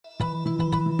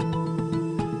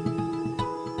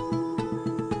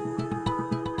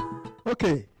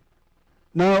Okay.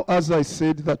 Now, as I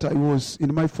said that I was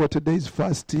in my 40 days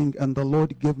fasting and the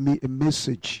Lord gave me a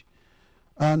message.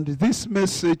 And this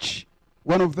message,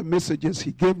 one of the messages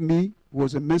he gave me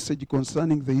was a message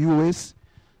concerning the U.S.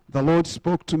 The Lord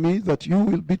spoke to me that you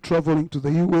will be traveling to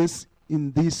the U.S.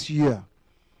 in this year.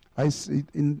 I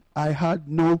had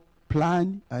no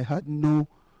plan, I had no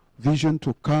vision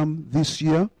to come this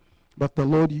year, but the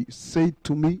Lord said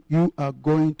to me, you are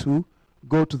going to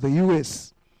go to the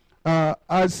U.S.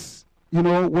 As you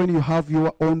know, when you have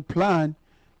your own plan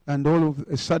and all of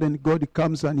a sudden God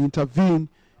comes and intervene,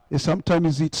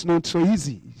 sometimes it's not so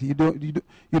easy. You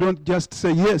don't just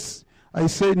say yes. I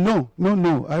say no,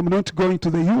 I'm not going to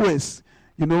the U.S.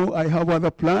 You know, I have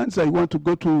other plans. I want to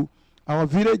go to our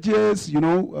villages. You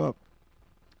know,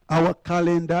 our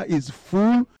calendar is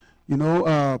full. You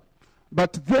know,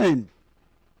 but then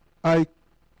I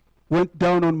went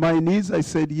down on my knees. I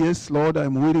said, yes, Lord,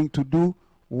 I'm willing to do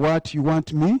what you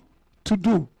want me to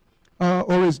do.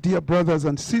 Always, dear brothers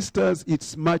and sisters,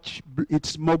 it's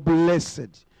more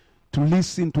blessed to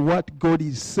listen to what God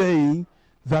is saying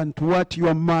than to what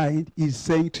your mind is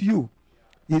saying to you.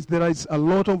 There is a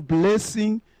lot of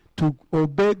blessing to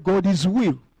obey God's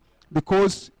will,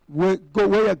 because where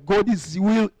God's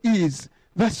will is,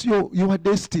 that's your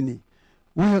destiny.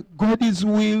 Where God's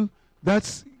will,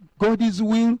 that's God's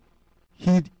will,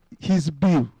 His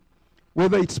bill.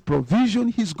 Whether it's provision,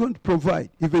 He's going to provide.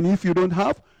 Even if you don't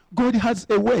have, God has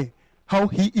a way how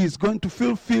He is going to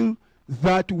fulfill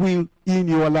that will in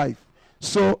your life.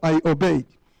 So I obeyed.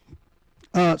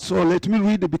 So let me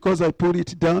read it because I put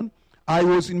it down. I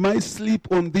was in my sleep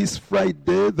on this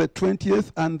Friday, the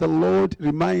 20th, and the Lord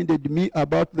reminded me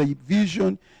about the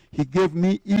vision He gave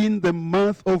me in the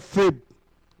month of February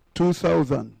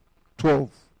 2012.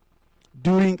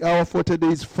 During our 40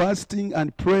 days fasting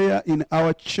and prayer in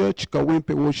our church,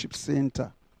 Kawempe Worship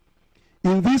Center.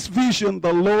 In this vision,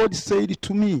 the Lord said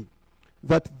to me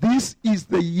that this is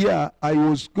the year I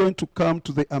was going to come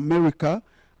to the America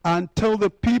and tell the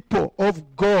people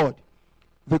of God,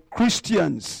 the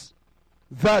Christians,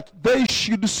 that they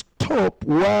should stop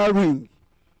worrying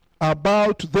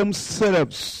about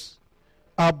themselves,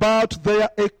 about their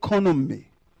economy,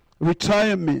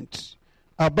 retirement,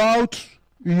 about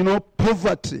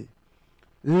poverty.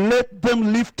 Let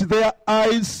them lift their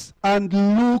eyes and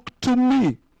look to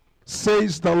me,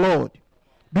 says the Lord,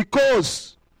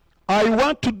 because I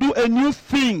want to do a new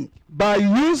thing by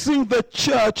using the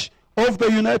church of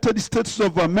the United States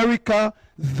of America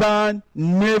than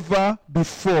never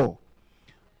before.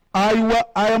 I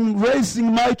am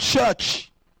raising my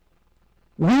church,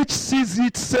 which sees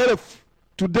itself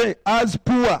today as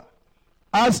poor,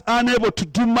 as unable to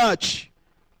do much,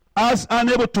 as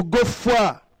unable to go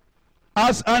far,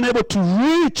 as unable to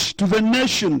reach to the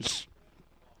nations.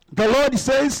 The Lord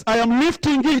says, I am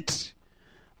lifting it,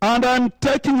 and I'm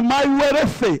taking my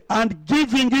wealth and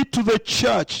giving it to the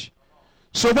church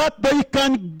so that they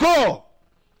can go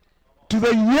to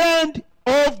the end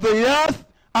of the earth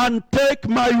and take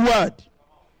my word.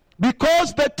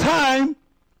 Because the time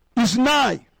is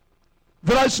nigh.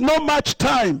 There is not much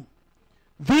time.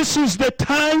 This is the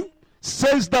time,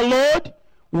 says the Lord,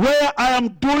 where I am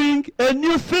doing a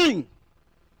new thing.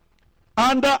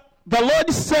 And the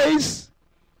Lord says,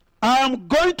 I am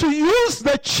going to use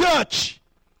the church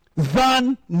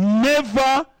than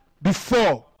never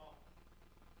before.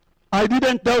 I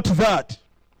didn't doubt that.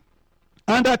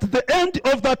 And at the end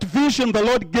of that vision the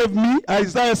Lord gave me,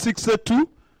 Isaiah 6:2,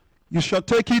 you shall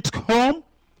take it home,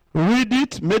 read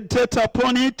it, meditate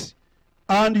upon it,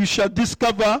 and you shall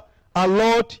discover a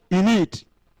lot in it.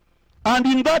 And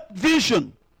in that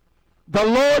vision, the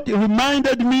Lord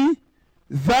reminded me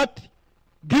that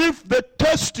give the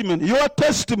testimony, your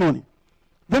testimony.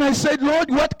 Then I said, Lord,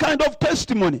 what kind of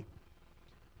testimony?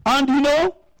 And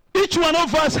each one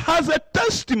of us has a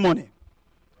testimony.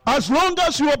 As long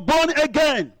as you are born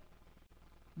again,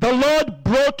 the Lord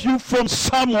brought you from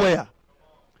somewhere.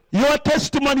 Your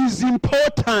testimony is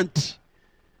important.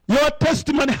 Your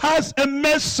testimony has a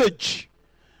message.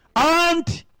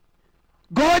 And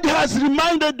God has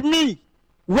reminded me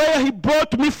where He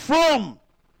brought me from.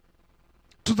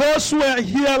 To those who were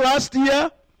here last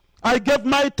year, I gave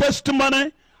my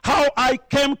testimony how I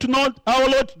came to know our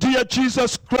Lord dear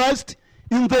Jesus Christ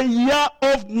in the year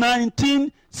of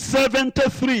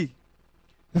 1973.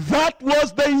 That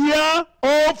was the year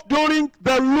of during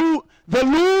the rule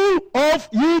of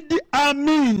Idi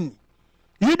Amin.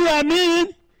 Idi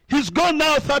Amin, he's gone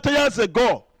now 30 years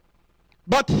ago.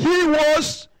 But he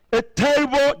was a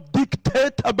terrible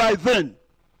dictator by then.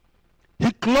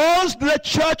 he closed the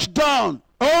church down.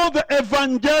 All the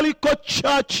evangelical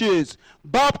churches,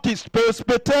 Baptist,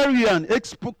 Presbyterian,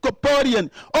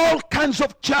 Episcopalian, all kinds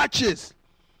of churches.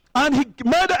 And he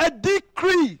made a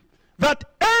decree that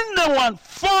anyone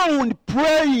found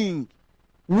praying,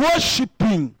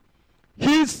 worshiping,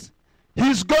 he's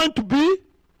going to be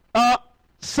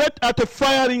set at a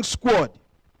firing squad.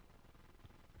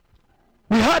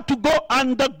 We had to go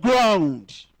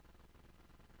underground.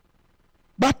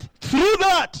 But through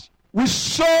that, we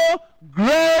saw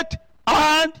great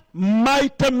and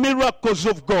mighty miracles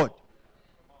of God.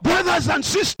 Brothers and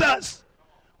sisters,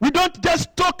 we don't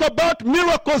just talk about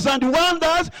miracles and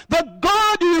wonders. The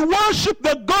God we worship,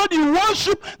 the God you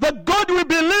worship, the God we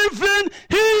believe in,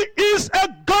 he is a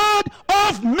God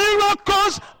of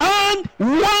miracles and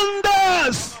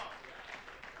wonders.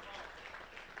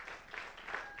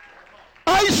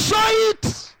 I saw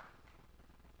it.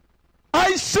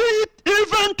 I see it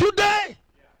even today.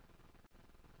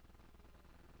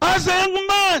 As a young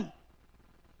man,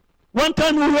 one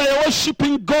time we were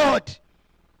worshiping God,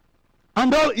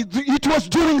 and it was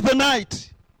during the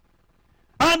night.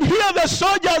 And here the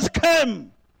soldiers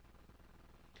came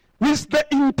with the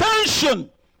intention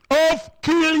of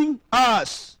killing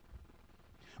us.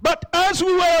 But as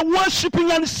we were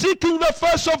worshiping and seeking the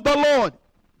face of the Lord,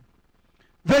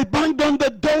 they banged on the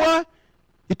door.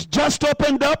 It just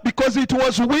opened up because it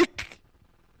was weak.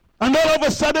 And all of a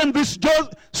sudden, this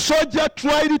soldier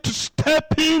tried to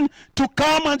step in to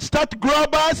come and start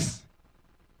grab us.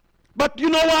 But you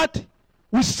know what?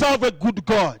 We serve a good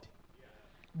God.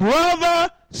 Brother,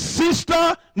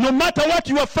 sister, no matter what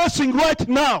you are facing right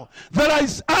now, there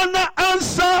is an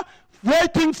answer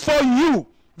waiting for you.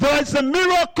 There is a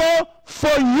miracle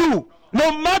for you.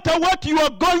 No matter what you are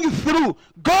going through,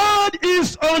 God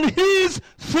is on his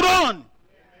throne.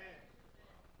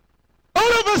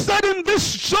 All of a sudden,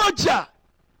 this soldier,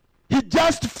 he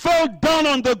just fell down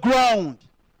on the ground.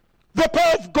 The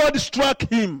power of God struck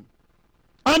him.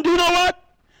 And you know what?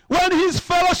 When his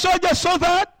fellow soldiers saw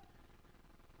that,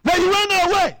 they ran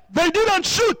away. They didn't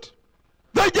shoot.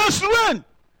 They just ran.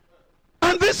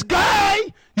 And this guy,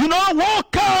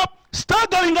 woke up,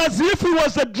 staggering as if he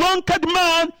was a drunkard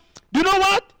man. You know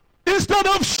what? Instead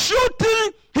of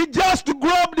shooting, he just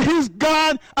grabbed his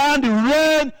gun and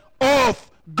ran off.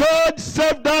 God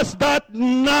saved us that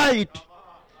night.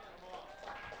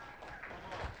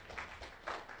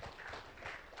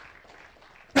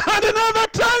 And another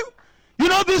time,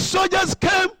 these soldiers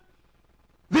came.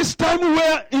 This time we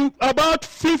were in about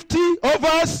 50 of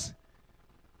us.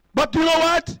 But you know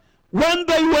what? When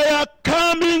they were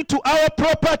coming to our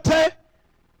property,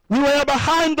 we were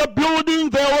behind the building.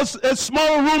 There was a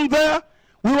small room there.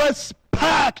 We were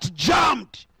packed,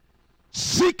 jammed,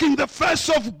 seeking the face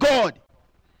of God.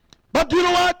 But you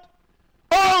know what?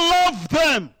 All of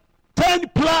them,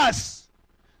 10 plus,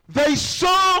 they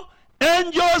saw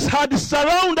angels had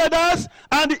surrounded us,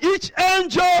 and each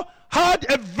angel had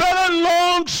a very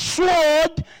long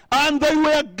sword, and they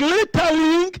were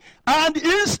glittering, and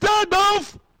instead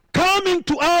of coming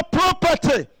to our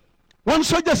property, one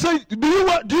soldier said,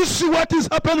 do you see what is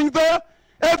happening there?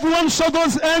 Everyone saw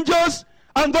those angels,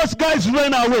 and those guys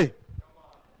ran away.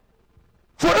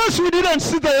 For us, we didn't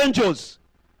see the angels.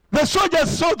 The soldiers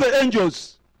saw the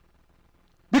angels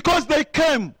because they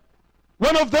came.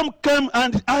 One of them came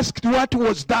and asked, what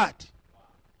was that?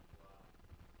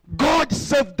 God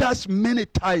saved us many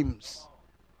times.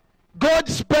 God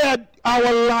spared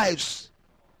our lives.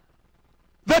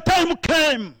 The time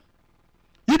came.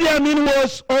 Idi Amin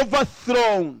was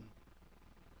overthrown.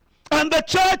 And the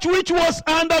church which was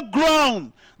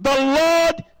underground, the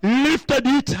Lord lifted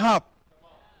it up.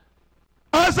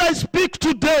 As I speak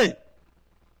today,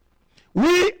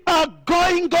 we are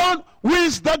going on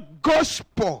with the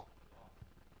gospel.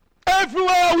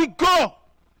 Everywhere we go,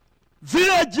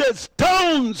 villages,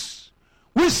 towns,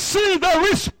 we see the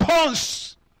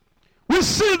response. We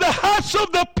see the hearts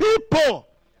of the people.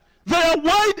 They are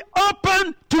wide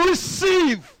open to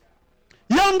receive.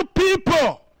 Young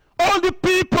people, old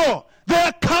people, they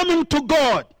are coming to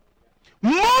God.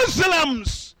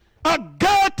 Muslims are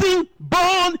getting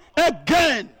born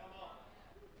again.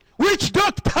 Witch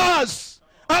doctors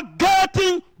are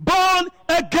getting born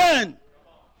again.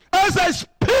 As I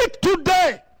speak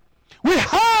today, we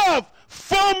have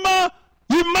former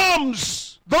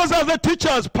imams, those are the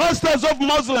teachers, pastors of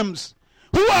Muslims,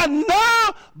 who are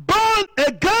now born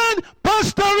again,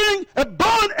 pastoring a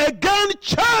born again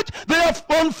church. They are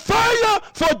on fire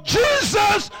for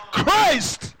Jesus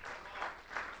Christ.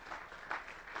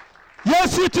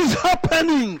 Yes, it is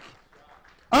happening.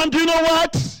 And you know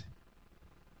what?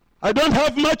 I don't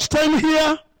have much time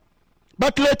here,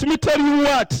 But let me tell you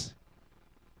what.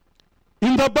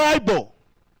 In the Bible,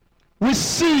 we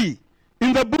see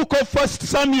in the book of 1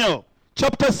 Samuel,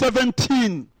 chapter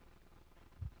 17,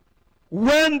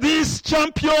 when this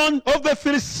champion of the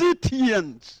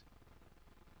Philistines,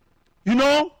 they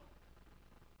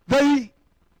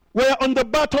were on the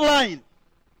battle line.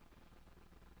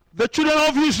 The children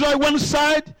of Israel one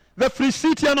side, the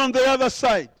Philistine on the other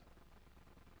side.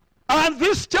 And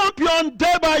this champion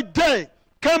day by day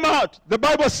came out, the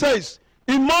Bible says,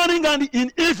 in morning and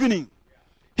in evening.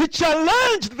 He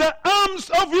challenged the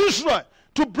arms of Israel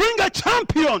to bring a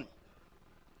champion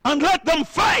and let them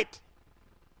fight.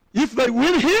 If they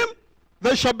win him,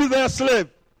 they shall be their slave.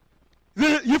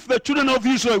 If the children of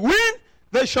Israel win,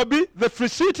 the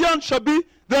Philistines shall be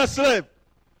their slave.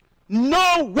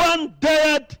 No one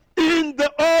dared in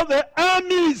all the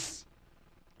armies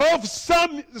of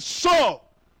Saul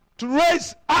to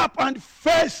raise up and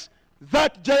face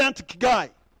that giant guy.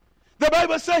 The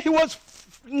Bible says he was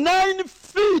 9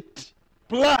 feet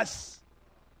plus.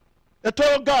 A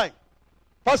tall guy.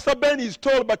 Pastor Ben is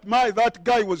tall, but that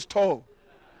guy was tall.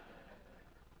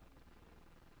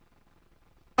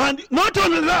 And not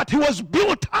only that, he was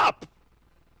built up.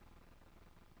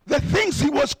 The things he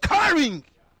was carrying,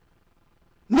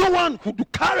 no one could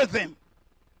carry them.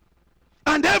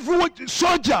 And every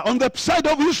soldier on the side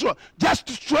of Israel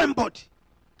just trembled.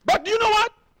 But you know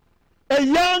what? A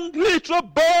young little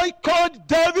boy called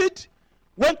David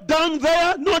went down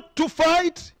there not to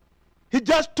fight. He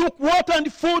just took water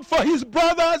and food for his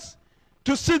brothers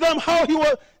to see them how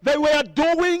they were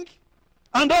doing.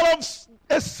 And all of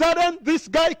a sudden, this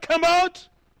guy came out.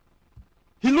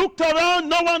 He looked around.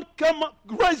 No one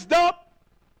raised up.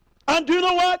 And do you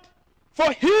know what?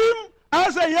 For him,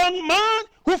 as a young man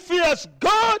who fears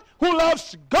God, who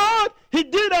loves God, he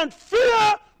didn't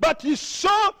fear, but he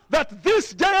saw that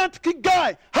this giant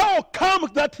guy, how come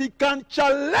that he can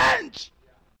challenge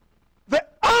the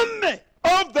army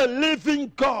of the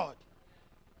living God?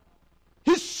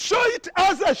 He saw it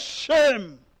as a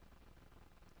shame,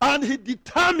 and he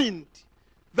determined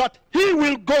that he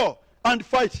will go and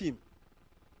fight him.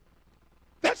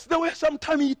 That's the way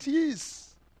sometimes it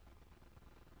is.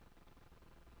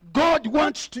 God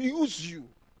wants to use you.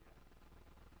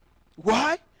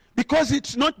 Why? Because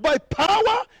it's not by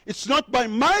power, it's not by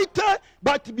might,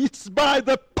 but it's by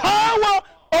the power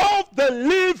of the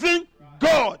living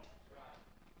God.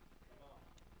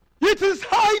 It is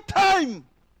high time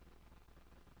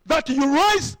that you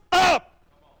rise up.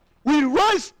 We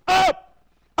rise up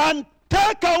and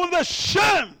take out the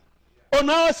shame on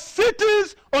our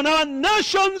cities, on our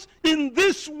nations, in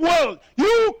this world.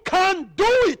 You can do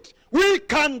it. We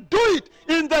can do it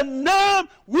in the name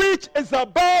which is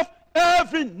above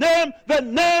every name, the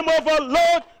name of our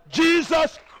Lord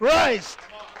Jesus Christ.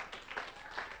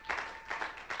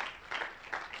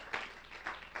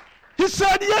 He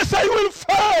said, yes, I will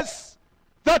face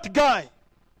that guy.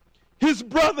 His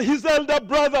brother, his elder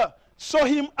brother, saw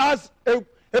him as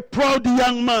a proud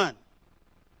young man.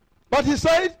 But he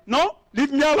said, no,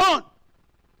 leave me alone.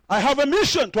 I have a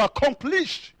mission to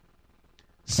accomplish.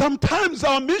 Sometimes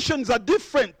our missions are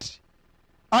different.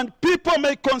 And people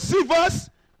may conceive us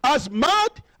as mad,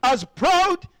 as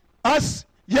proud, as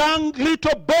young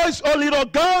little boys or little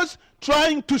girls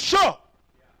trying to show.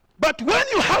 But when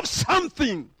you have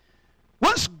something,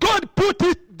 once God put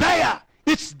it there,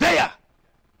 it's there.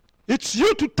 It's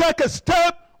you to take a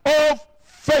step of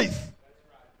faith.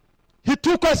 He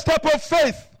took a step of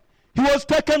faith. He was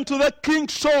taken to the King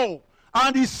Saul.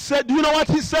 And he said, do you know what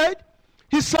he said?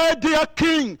 He said, dear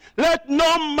king, let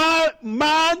no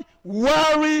man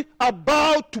worry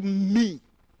about me.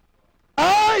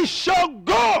 I shall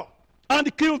go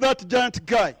and kill that giant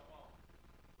guy.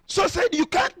 So I said, you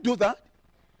can't do that.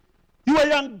 You are a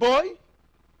young boy.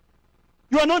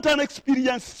 You are not an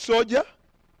experienced soldier.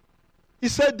 He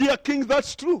said, dear king,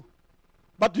 that's true.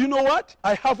 But you know what?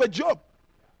 I have a job.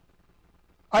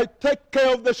 I take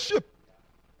care of the sheep.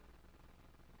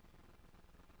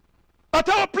 At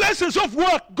our places of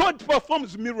work, God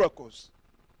performs miracles.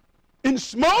 In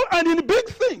small and in big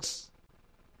things.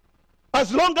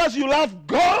 As long as you love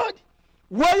God,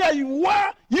 where you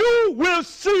are, you will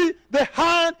see the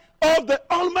hand of the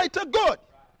Almighty God.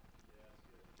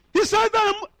 He said,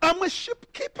 I'm a sheep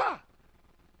keeper.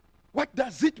 What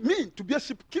does it mean to be a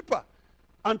sheep keeper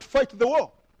and fight the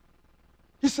war?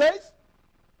 He says,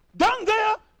 down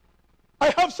there,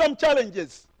 I have some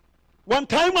challenges. One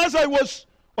time as I was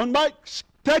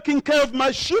taking care of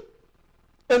my sheep,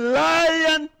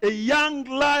 a young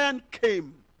lion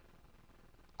came.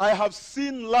 I have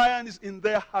seen lions in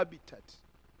their habitat.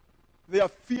 They are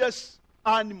fierce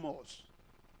animals.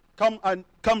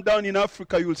 come down in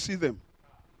Africa, you'll see them.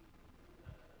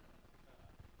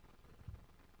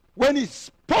 When he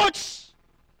spots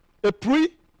a prey,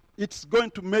 it's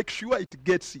going to make sure it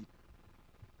gets it.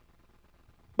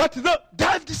 But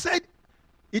David said,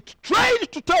 it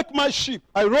tried to take my sheep.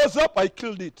 I rose up, I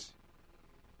killed it.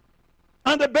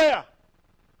 And a bear.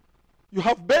 You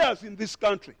have bears in this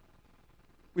country.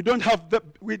 We don't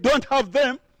have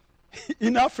them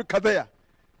in Africa there.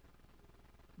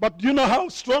 But do you know how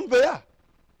strong they are?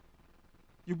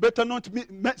 You better not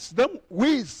mess them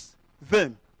with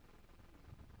them.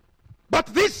 But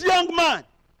this young man,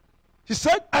 he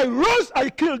said, I rose, I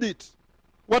killed it.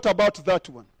 What about that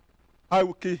one? I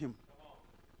will kill him.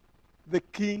 The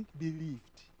king believed.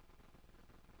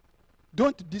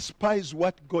 Don't despise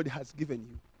what God has given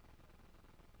you.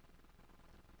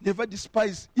 Never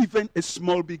despise even a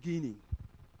small beginning.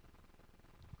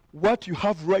 What you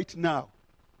have right now,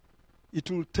 it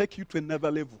will take you to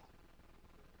another level.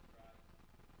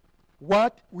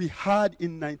 What we had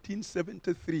in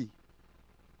 1973,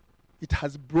 it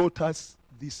has brought us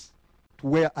this to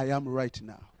where I am right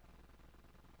now.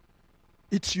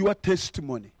 It's your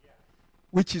testimony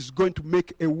which is going to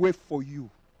make a way for you.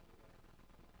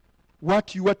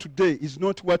 What you are today is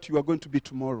not what you are going to be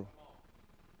tomorrow.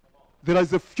 There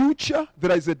is a future,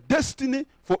 there is a destiny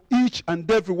for each and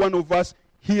every one of us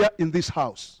here in this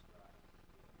house.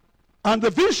 And the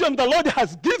vision the Lord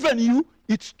has given you,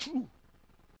 it's true.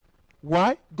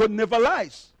 Why? God never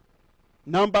lies.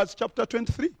 Numbers chapter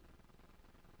 23.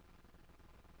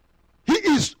 He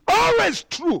is always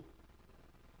true.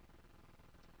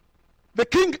 The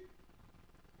king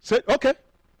said, okay,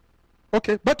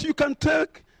 but you can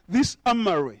take this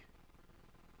armory,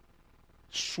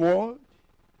 sword,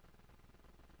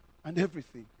 and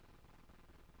everything.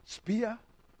 Spear.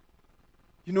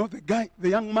 You know, the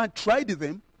young man tried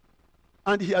them,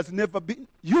 and he has never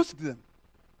used them.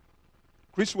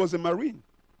 Chris was a Marine.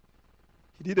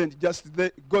 He didn't just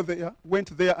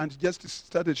went there and just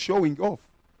started showing off.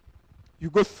 You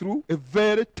go through a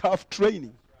very tough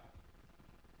training.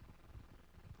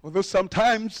 Although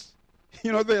sometimes,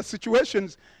 there are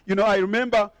situations, I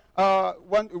remember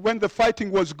when the fighting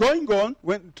was going on,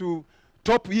 went to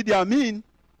top Idi Amin,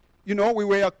 we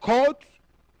were caught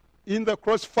in the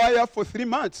crossfire for 3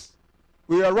 months.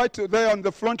 We were right there on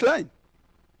the front line.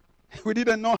 We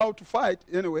didn't know how to fight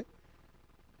anyway.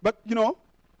 But,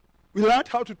 we learned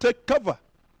how to take cover.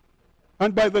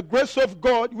 And by the grace of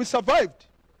God, we survived.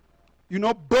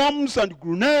 Bombs and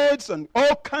grenades and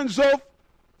all kinds of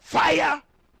fire.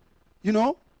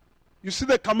 You see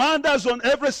the commanders on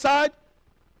every side.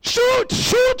 Shoot,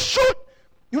 shoot, shoot.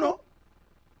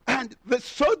 And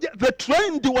the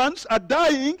trained ones are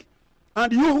dying,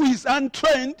 and you who is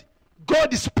untrained,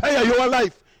 God is spare your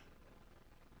life.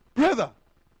 Brother,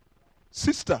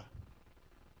 sister,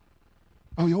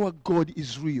 our God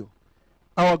is real.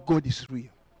 Our God is real.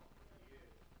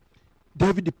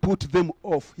 David put them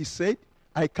off. He said,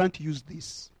 I can't use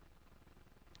this.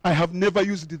 I have never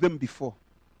used them before.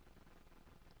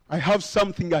 I have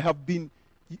something I have been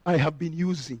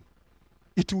using.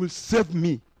 It will save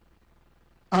me.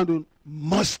 And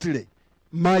mostly,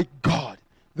 my God,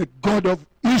 the God of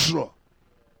Israel,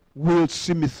 will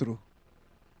see me through.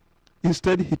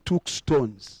 Instead, he took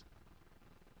stones.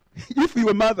 If you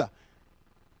were a mother,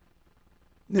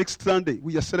 next Sunday,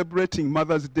 we are celebrating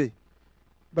Mother's Day.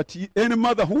 But any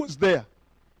mother who was there,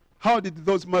 how did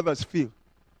those mothers feel?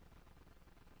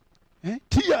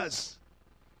 Tears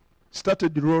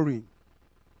started roaring.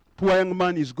 Poor young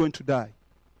man is going to die.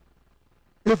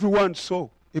 Everyone saw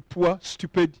a poor,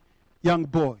 stupid young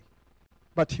boy.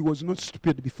 But he was not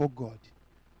stupid before God.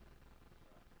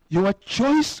 Your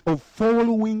choice of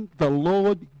following the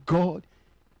Lord God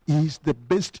is the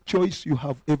best choice you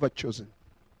have ever chosen.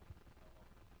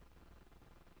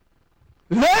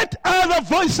 Let other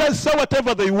voices say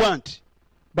whatever they want,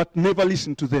 but never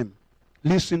listen to them.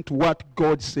 Listen to what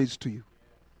God says to you.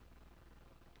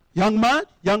 Young man,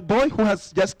 young boy who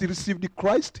has just received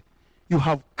Christ, you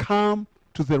have come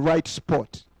to the right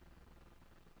spot.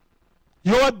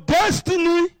 Your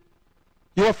destiny,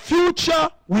 your future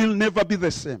will never be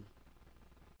the same.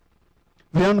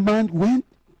 The young man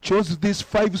chose these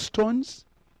 5 stones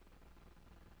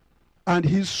and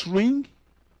his ring.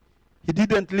 He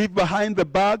didn't leave behind the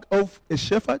bag of a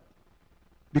shepherd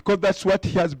because that's what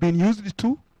he has been used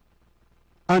to,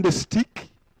 and a stick,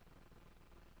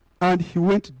 and he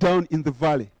went down in the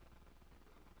valley.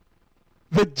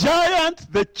 The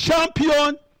giant, the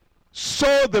champion,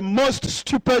 saw the most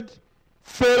stupid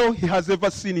Pharaoh he has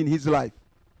ever seen in his life.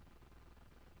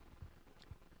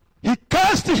 He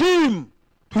cast him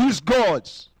to his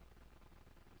gods.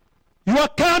 You are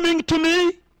coming to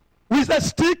me with a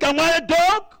stick and a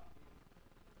dog?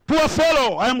 Poor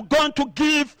fellow, I am going to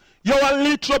give your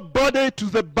little body to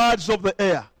the birds of the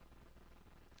air.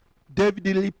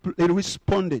 David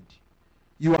responded,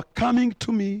 you are coming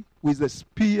to me with a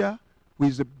spear,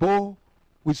 with a bow,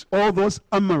 with all those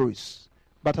armories,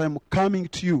 but I am coming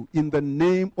to you in the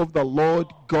name of the Lord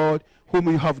God whom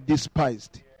you have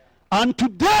despised. And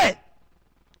today,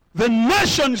 the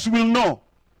nations will know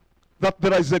that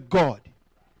there is a God.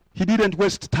 He didn't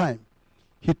waste time.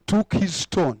 He took his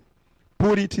stone,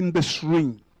 put it in the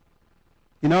sling.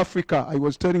 In Africa, I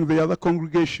was telling the other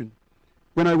congregation,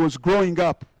 when I was growing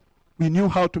up, we knew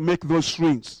how to make those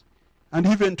slings. And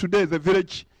even today, the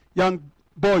village young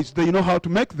boys, they know how to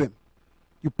make them.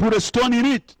 You put a stone in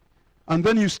it, and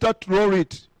then you start to roll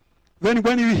it. Then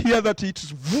when you hear that it's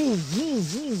voo, voo,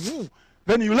 voo, voo,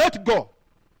 then you let go.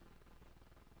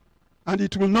 And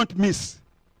it will not miss.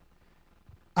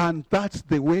 And that's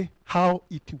the way how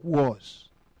it was.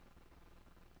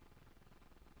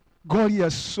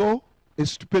 Goliath saw a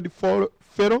stupid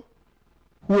Pharaoh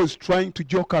who was trying to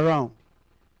joke around,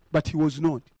 but he was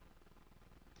not.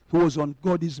 He was on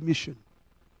God's mission.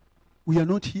 We are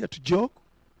not here to joke.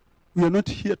 We are not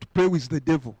here to play with the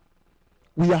devil.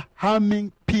 We are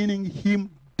harming, pinning him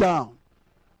down.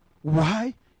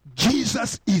 Why?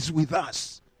 Jesus is with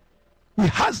us. He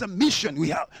has a mission.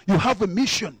 You have a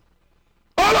mission.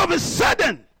 All of a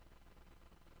sudden,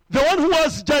 the one who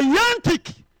was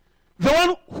gigantic, the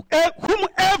one whom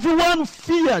everyone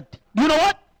feared, you know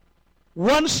what?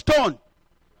 One stone.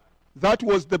 That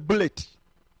was the bullet.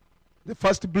 The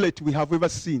first bullet we have ever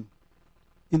seen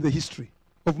in the history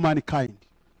of mankind.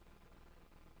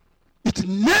 It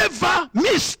never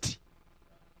missed.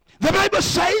 The Bible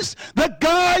says the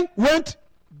guy went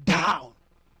down.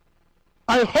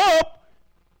 I hope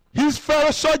his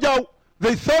fellow soldier,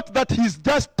 they thought that he's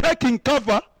just taking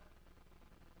cover,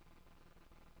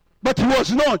 but he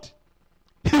was not.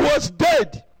 He was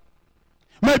dead.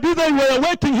 Maybe they were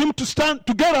waiting him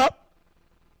to get up.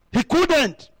 He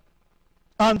couldn't.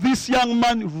 And this young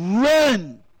man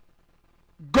ran,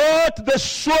 got the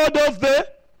sword of the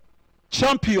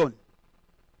champion.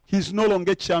 He's no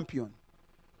longer champion.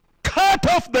 Cut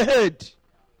off the head,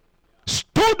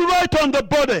 stood right on the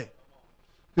body,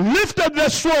 lifted the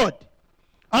sword,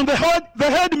 and the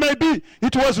head maybe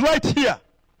it was right here.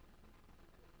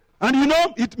 And you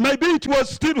know, maybe it was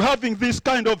still having this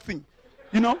kind of thing,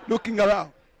 looking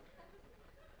around.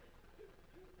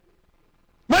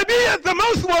 Maybe the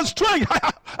mouth was trying,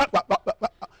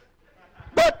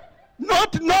 but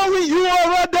not knowing you are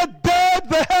already dead,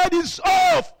 the head is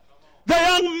off. The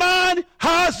young man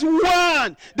has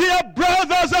won. Dear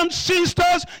brothers and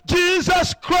sisters,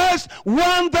 Jesus Christ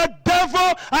won the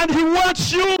devil, and he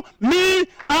wants you, me,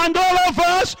 and all of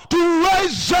us to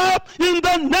rise up in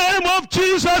the name of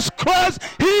Jesus Christ.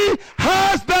 He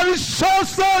has the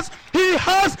resources. He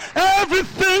has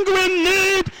everything we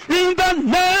need in the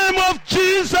name of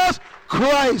Jesus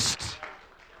Christ.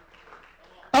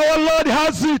 Our Lord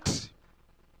has it.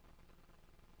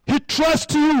 He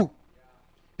trusts you.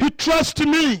 He trusts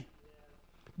me.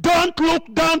 Don't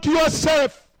look down to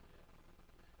yourself.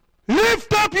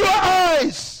 Lift up your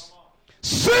eyes.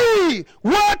 See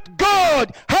what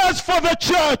God has for the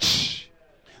church.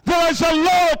 There is a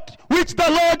lot which the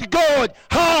Lord God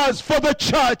has for the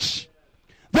church.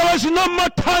 There is no more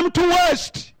time to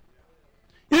waste.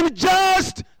 In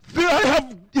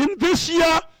this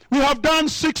year, we have done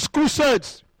 6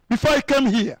 crusades before I came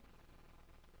here.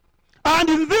 And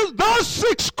in those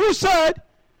 6 crusades,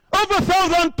 over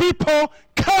 1,000 people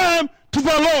came to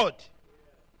the Lord.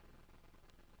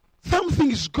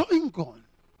 Something is going on.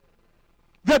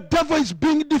 The devil is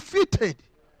being defeated.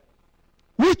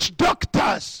 Witch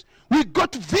doctors, we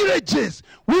got villages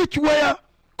which were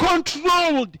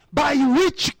controlled by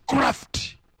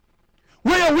witchcraft,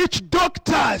 where witch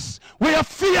doctors were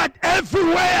feared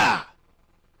everywhere.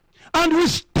 And we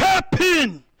step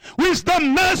in with the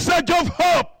message of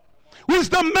hope, with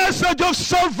the message of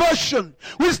salvation,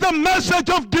 with the message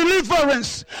of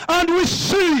deliverance, and we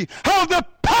see how the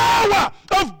power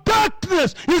of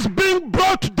darkness is being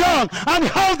brought down and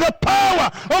how the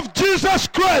power of Jesus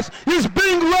Christ is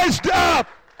being raised up.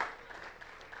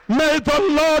 May the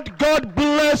Lord God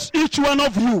bless each one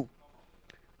of you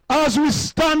as we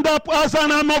stand up as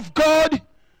an arm of God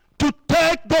to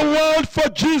take the world for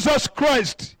Jesus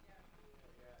Christ.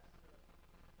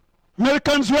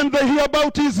 Americans, when they hear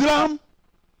about Islam,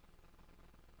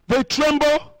 they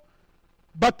tremble.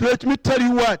 But let me tell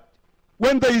you what,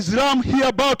 when the Islam hear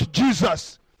about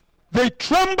Jesus, they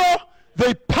tremble,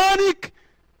 they panic,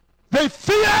 they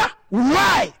fear.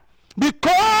 Why?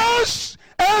 Because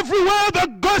Everywhere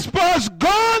the gospel has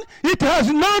gone, it has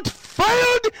not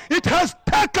failed. It has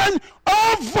taken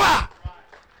over.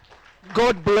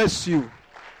 God bless you.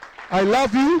 I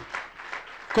love you.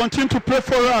 Continue to pray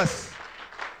for us.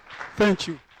 Thank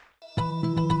you.